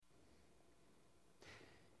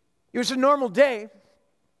It was a normal day.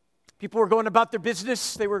 People were going about their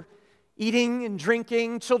business. They were eating and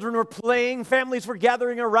drinking. Children were playing. Families were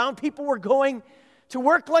gathering around. People were going to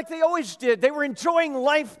work like they always did. They were enjoying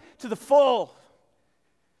life to the full.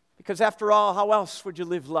 Because after all, how else would you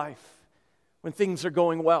live life when things are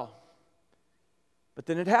going well? But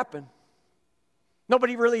then it happened.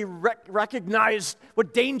 Nobody really recognized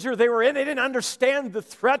what danger they were in. They didn't understand the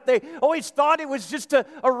threat. They always thought it was just a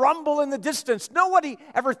rumble in the distance. Nobody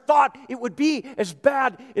ever thought it would be as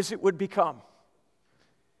bad as it would become.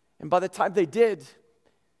 And by the time they did,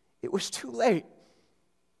 it was too late.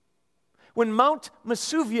 When Mount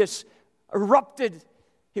Vesuvius erupted,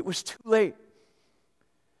 it was too late.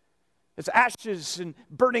 As ashes and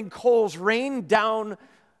burning coals rained down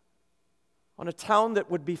on a town that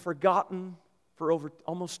would be forgotten for over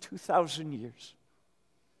almost 2,000 years.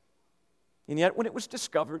 And yet when it was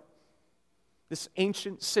discovered, this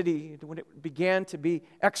ancient city, when it began to be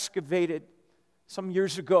excavated some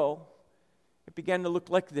years ago, it began to look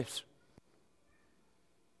like this.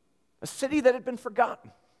 A city that had been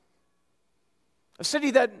forgotten. A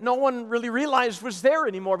city that no one really realized was there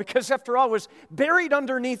anymore because, after all, it was buried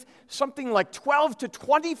underneath something like 12 to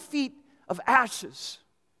 20 feet of ashes.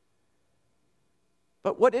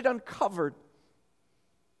 But what it uncovered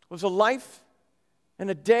was a life and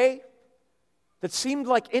a day that seemed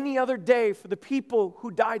like any other day for the people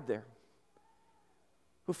who died there,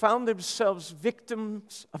 who found themselves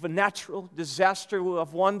victims of a natural disaster,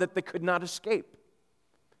 of one that they could not escape.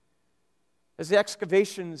 As the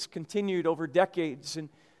excavations continued over decades and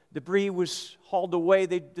debris was hauled away,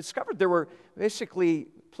 they discovered there were basically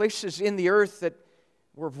places in the earth that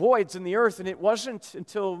were voids in the earth, and it wasn't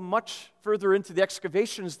until much further into the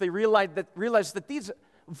excavations they realized that these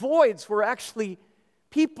voids were actually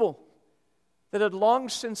people that had long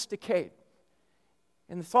since decayed.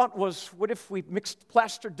 And the thought was, what if we mixed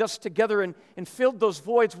plaster dust together and filled those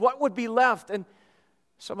voids? What would be left? And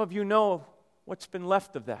some of you know what's been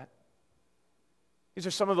left of that. These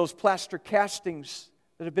are some of those plaster castings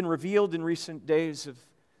that have been revealed in recent days of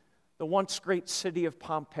the once great city of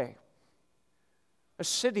Pompeii. A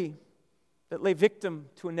city that lay victim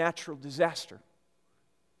to a natural disaster.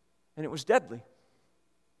 And it was deadly.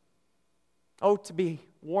 Oh, to be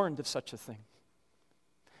warned of such a thing.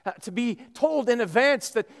 To be told in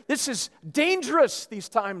advance that this is dangerous, these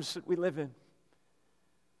times that we live in.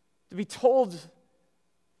 To be told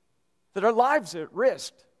that our lives are at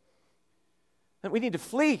risk. That we need to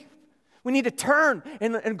flee. We need to turn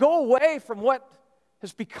and go away from what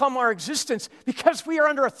has become our existence because we are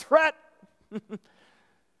under a threat.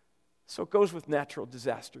 So it goes with natural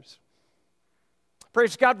disasters.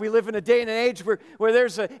 Praise God, we live in a day and an age where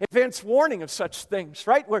there's an advance warning of such things,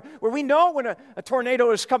 right? Where we know when a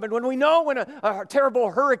tornado is coming, when we know when a terrible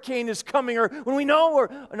hurricane is coming, or when we know,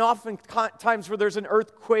 and often times where there's an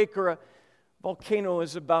earthquake or a volcano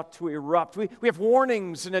is about to erupt. We have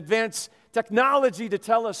warnings and advanced technology to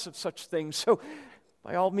tell us of such things. So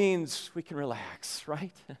by all means, we can relax,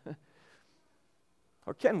 right?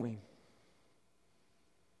 Or can we?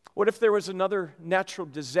 What if there was another natural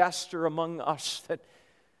disaster among us that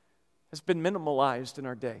has been minimalized in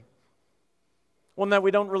our day? One that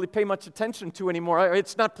we don't really pay much attention to anymore.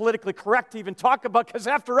 It's not politically correct to even talk about because,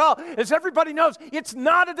 after all, as everybody knows, it's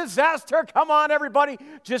not a disaster. Come on, everybody,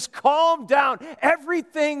 just calm down.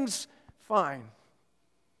 Everything's fine.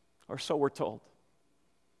 Or so we're told.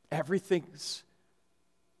 Everything's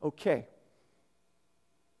okay.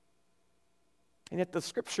 And yet the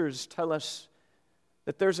Scriptures tell us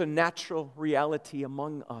that there's a natural reality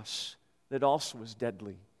among us that also is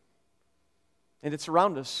deadly. And it's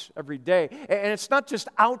around us every day. And it's not just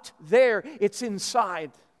out there, it's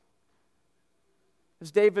inside. As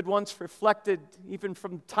David once reflected, even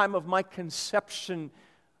from the time of my conception,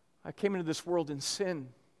 I came into this world in sin.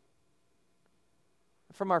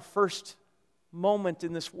 From our first moment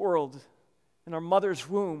in this world, in our mother's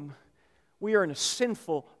womb, we are in a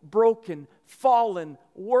sinful, broken, fallen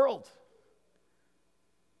world.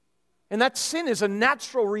 And that sin is a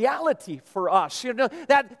natural reality for us. You know,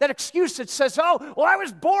 that excuse that says, oh, well, I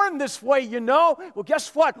was born this way, you know. Well,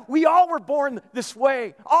 guess what? We all were born this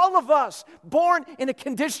way. All of us, born in a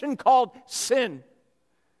condition called sin.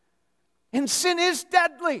 And sin is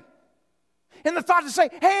deadly. And the thought to say,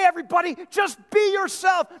 hey, everybody, just be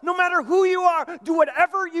yourself. No matter who you are, do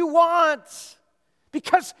whatever you want.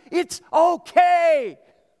 Because it's okay.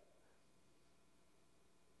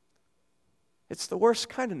 It's the worst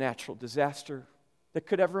kind of natural disaster that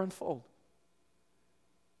could ever unfold.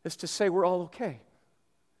 Is to say we're all okay.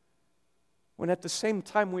 When at the same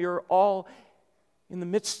time we are all in the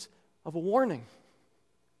midst of a warning.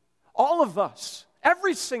 All of us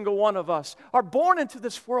Every single one of us are born into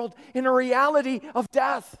this world in a reality of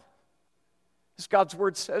death. As God's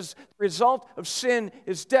word says, the result of sin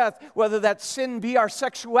is death, whether that sin be our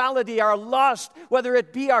sexuality, our lust, whether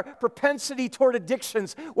it be our propensity toward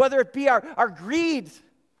addictions, whether it be our greed,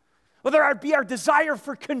 whether it be our desire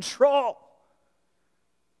for control,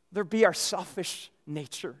 whether it be our selfish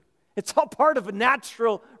nature. It's all part of a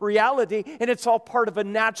natural reality, and it's all part of a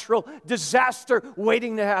natural disaster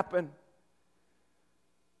waiting to happen.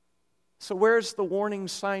 So where's the warning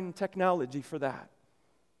sign technology for that?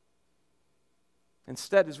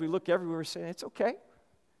 Instead, as we look everywhere, we're saying, it's okay.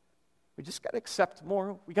 We just got to accept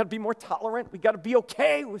more. We got to be more tolerant. We got to be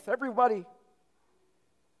okay with everybody.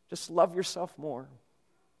 Just love yourself more.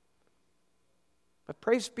 But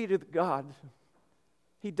praise be to God,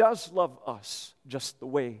 He does love us just the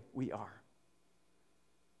way we are.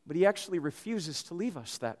 But He actually refuses to leave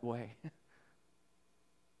us that way.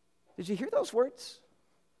 Did you hear those words?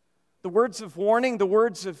 The words of warning, the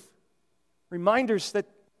words of reminders that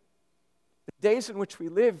the days in which we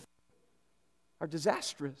live are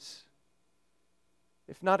disastrous,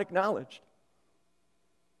 if not acknowledged.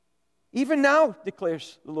 Even now,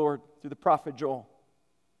 declares the Lord through the prophet Joel,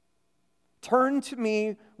 turn to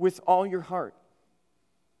me with all your heart,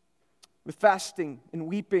 with fasting and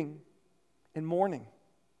weeping and mourning.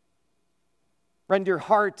 Rend your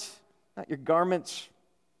heart, not your garments.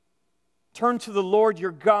 Turn to the Lord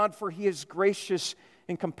your God, for He is gracious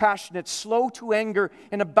and compassionate, slow to anger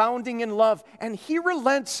and abounding in love, and He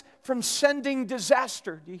relents from sending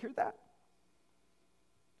disaster. Do you hear that?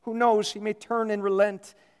 Who knows, He may turn and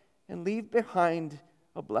relent and leave behind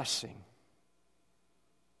a blessing.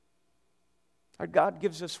 Our God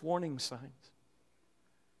gives us warning signs.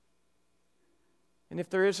 And if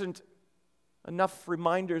there isn't enough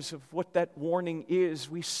reminders of what that warning is,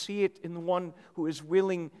 we see it in the one who is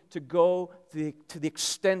willing to go to the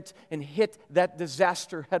extent and hit that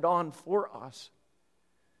disaster head on for us.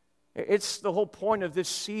 It's the whole point of this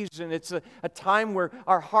season. It's a time where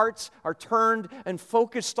our hearts are turned and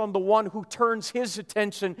focused on the one who turns His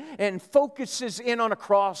attention and focuses in on a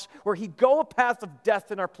cross where He'd go a path of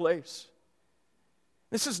death in our place.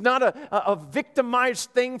 This is not a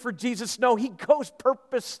victimized thing for Jesus. No, He goes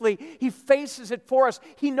purposely. He faces it for us.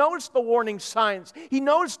 He knows the warning signs. He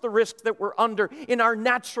knows the risks that we're under in our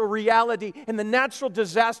natural reality and the natural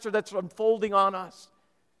disaster that's unfolding on us.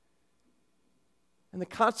 And the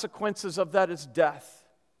consequences of that is death.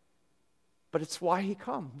 But it's why He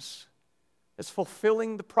comes. It's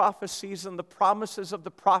fulfilling the prophecies and the promises of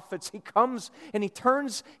the prophets. He comes and He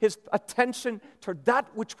turns His attention toward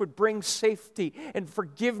that which would bring safety and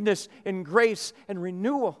forgiveness and grace and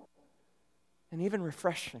renewal and even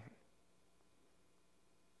refreshing.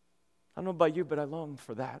 I don't know about you, but I long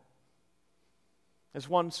for that. As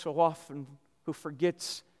one so often who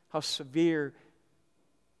forgets how severe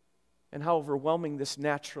and how overwhelming this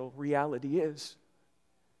natural reality is,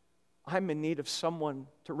 I'm in need of someone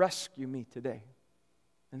to rescue me today.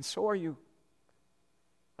 And so are you.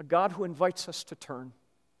 A God who invites us to turn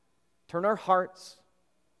our hearts,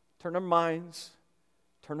 turn our minds,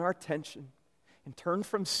 turn our attention, and turn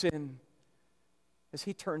from sin as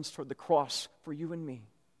He turns toward the cross for you and me.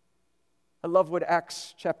 I love what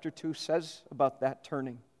Acts chapter 2 says about that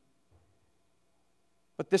turning.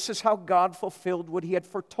 But this is how God fulfilled what He had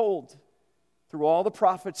foretold through all the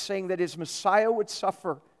prophets, saying that His Messiah would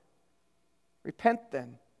suffer. Repent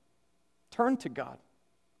then, turn to God,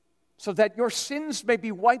 so that your sins may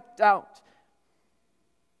be wiped out,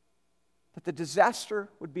 that the disaster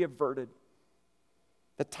would be averted,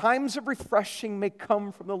 that times of refreshing may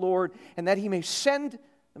come from the Lord, and that He may send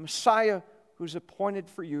the Messiah who's appointed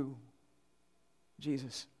for you,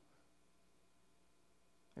 Jesus.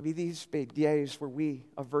 Maybe these be days where we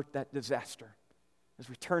avert that disaster as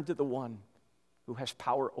we turn to the one who has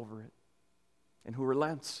power over it and who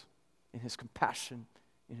relents in His compassion,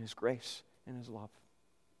 in His grace, in His love.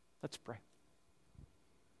 Let's pray.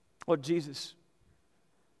 Lord Jesus,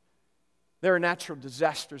 there are natural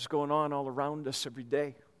disasters going on all around us every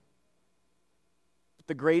day. But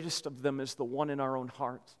the greatest of them is the one in our own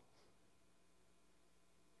heart.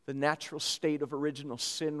 The natural state of original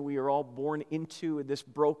sin we are all born into in this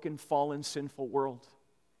broken, fallen, sinful world.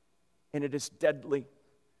 And it is deadly,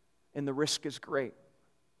 and the risk is great.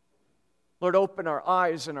 Lord, open our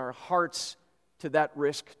eyes and our hearts to that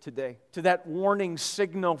risk today, to that warning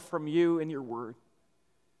signal from You in Your word,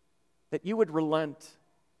 that You would relent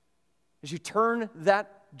as You turn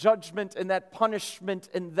that judgment and that punishment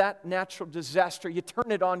and that natural disaster, You turn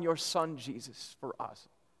it on Your Son, Jesus, for us.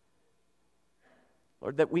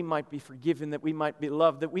 Lord, that we might be forgiven, that we might be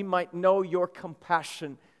loved, that we might know Your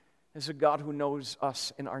compassion, as a God who knows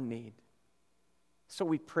us in our need. So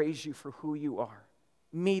we praise you for who you are.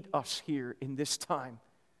 Meet us here in this time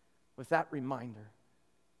with that reminder.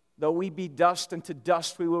 Though we be dust, and to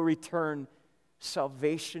dust we will return,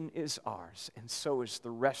 salvation is ours, and so is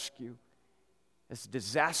the rescue, as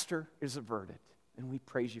disaster is averted. And we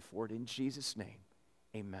praise you for it in Jesus' name.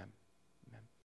 Amen.